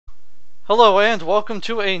Hello and welcome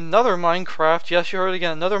to another Minecraft, yes you heard it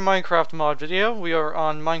again, another Minecraft mod video. We are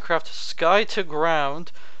on Minecraft Sky to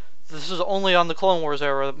Ground. This is only on the Clone Wars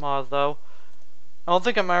era mod though. I don't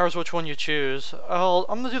think it matters which one you choose. I'm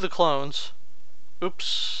gonna do the clones.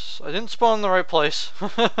 Oops, I didn't spawn in the right place.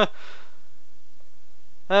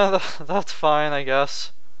 That's fine I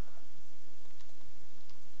guess.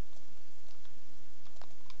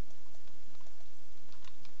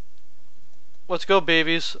 Let's go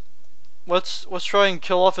babies. Let's try and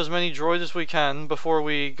kill off as many droids as we can before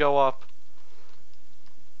we go up.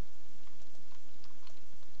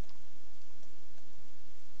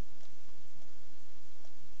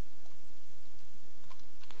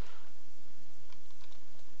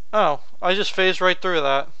 Oh, I just phased right through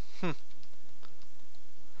that.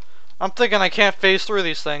 I'm thinking I can't phase through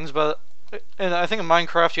these things, but I think in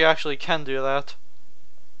Minecraft you actually can do that.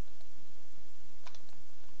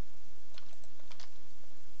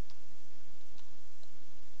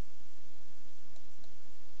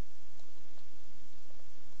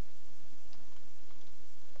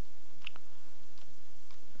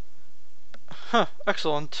 Huh,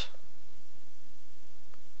 excellent.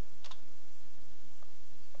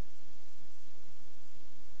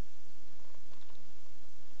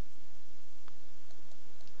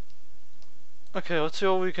 Okay, let's see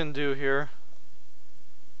what we can do here.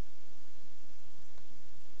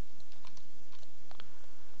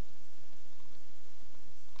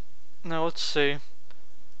 Now let's see.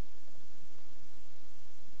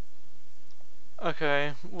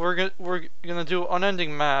 Okay, we're gonna do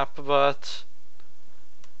unending map, but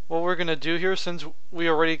what we're gonna do here, since we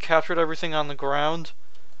already captured everything on the ground,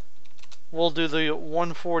 we'll do the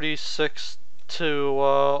 146 to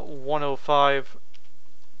 105.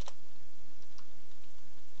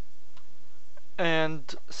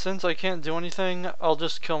 And since I can't do anything, I'll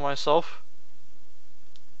just kill myself.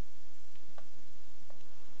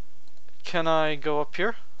 Can I go up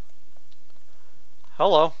here?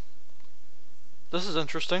 Hello. This is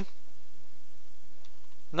interesting.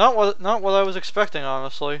 Not what I was expecting,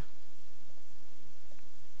 honestly.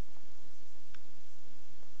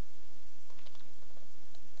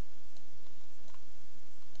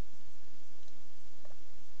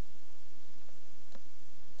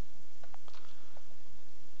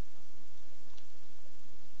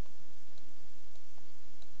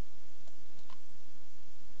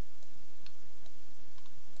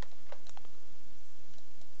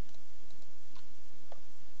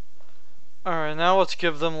 Alright, now let's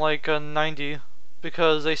give them like a 90,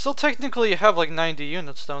 because they still technically have like 90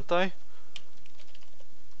 units, don't they?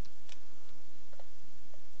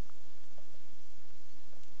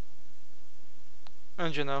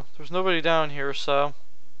 And you know, there's nobody down here, so...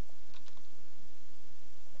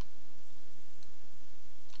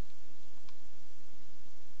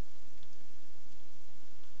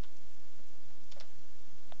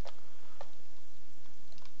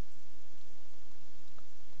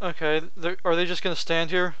 Okay, are they just gonna stand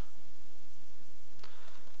here?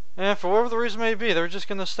 Yeah, for whatever the reason may be, they're just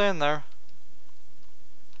gonna stand there.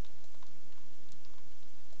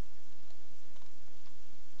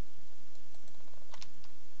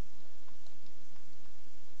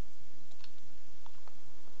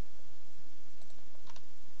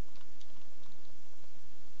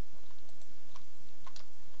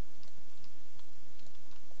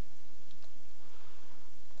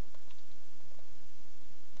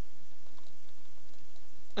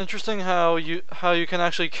 Interesting how you can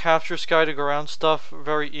actually capture sky to ground stuff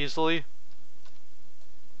very easily.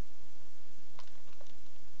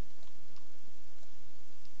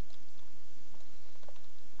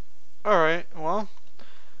 Alright, well.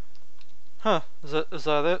 Huh, is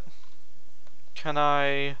that it? Can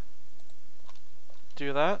I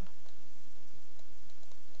do that?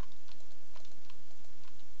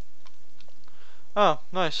 Oh,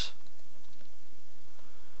 nice.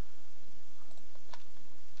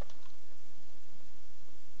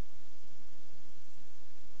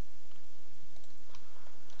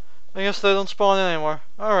 I guess they don't spawn in anymore.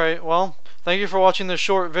 Alright, well, thank you for watching this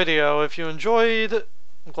short video. If you enjoyed,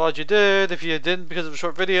 I'm glad you did. If you didn't because of a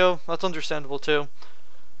short video, that's understandable too.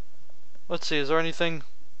 Let's see, is there anything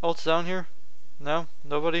else down here? No?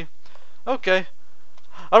 Nobody? Okay.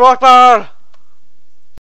 Allahu Akbar!